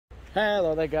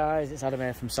Hello there guys, it's Adam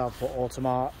here from Southport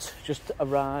Automart. Just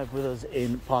arrived with us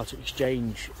in part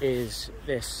exchange is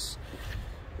this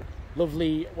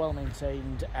lovely,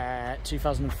 well-maintained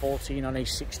 2014 on a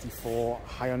 64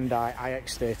 Hyundai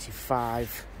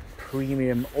ix35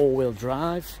 Premium all-wheel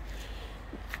drive.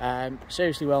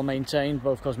 Seriously well maintained,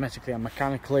 both cosmetically and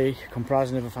mechanically,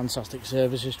 comprising of a fantastic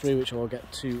service history, which I'll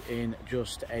get to in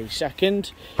just a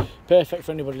second. Perfect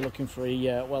for anybody looking for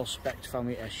a well-spec'd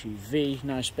family SUV.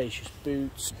 Nice spacious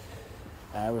boots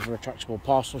with a retractable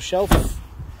parcel shelf.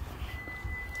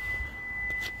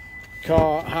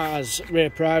 Car has rear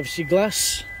privacy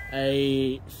glass,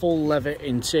 a full leather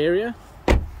interior.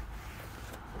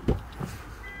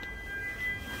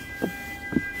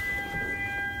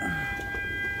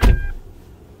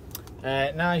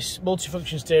 Nice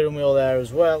multifunction steering wheel there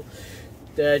as well.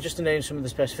 Just to name some of the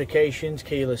specifications: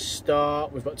 keyless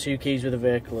start, we've got 2 keys with the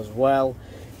vehicle as well,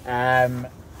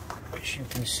 which you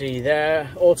can see there.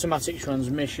 Automatic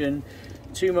transmission,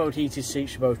 2-mode heated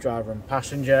seats for both driver and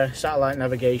passenger, satellite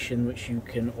navigation, which you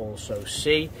can also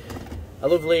see. A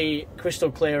lovely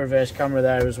crystal clear reverse camera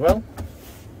there as well.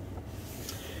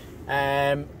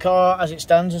 Car as it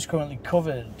stands is currently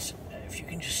covered, if you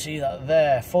can just see that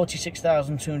there,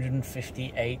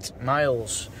 46,258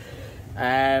 miles.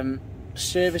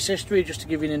 Service history, just to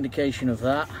give you an indication of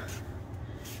that.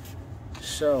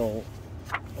 So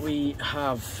we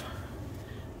have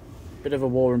a bit of a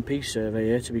war and peace survey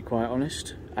here, to be quite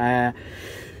honest.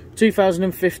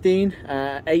 2015,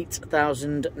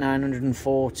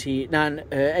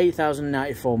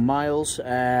 8,094 miles.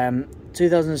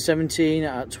 2017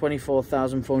 at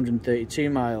 24,432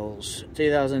 miles.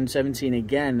 2017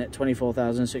 again at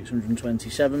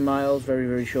 24,627 miles. Very,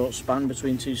 very short span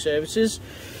between 2 services.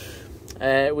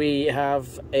 We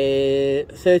have a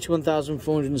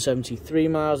 31,473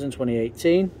 miles in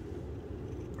 2018.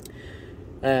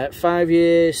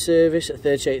 5-year service at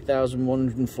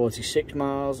 38,146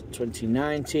 miles,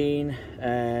 2019.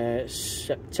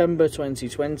 September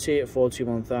 2020 at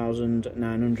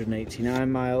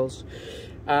 41,989 miles,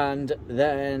 and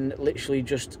then literally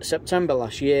just September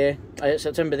this year, at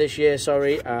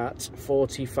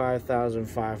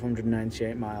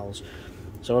 45,598 miles.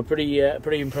 So a pretty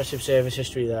impressive service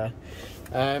history there.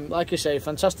 Like I say,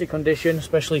 fantastic condition,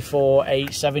 especially for a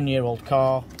 7-year-old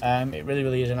car. It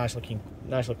really is a nice looking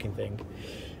thing.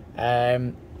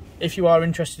 If you are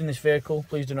interested in this vehicle,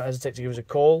 please do not hesitate to give us a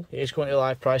call. It is currently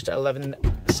live priced at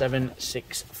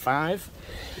 11,765.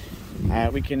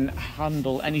 We can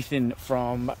handle anything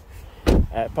from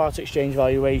part exchange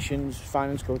valuations,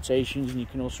 finance quotations, and you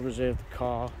can also reserve the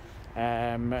car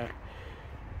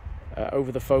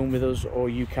over the phone with us, or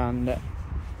you can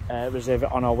reserve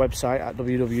it on our website at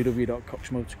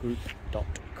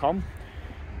www.coxmotorgroup.com.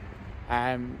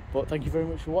 But thank you very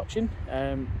much for watching.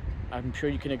 I'm sure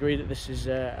you can agree that this is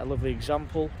a lovely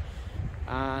example,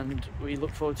 and we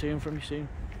look forward to hearing from you soon.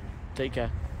 Take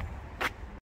care.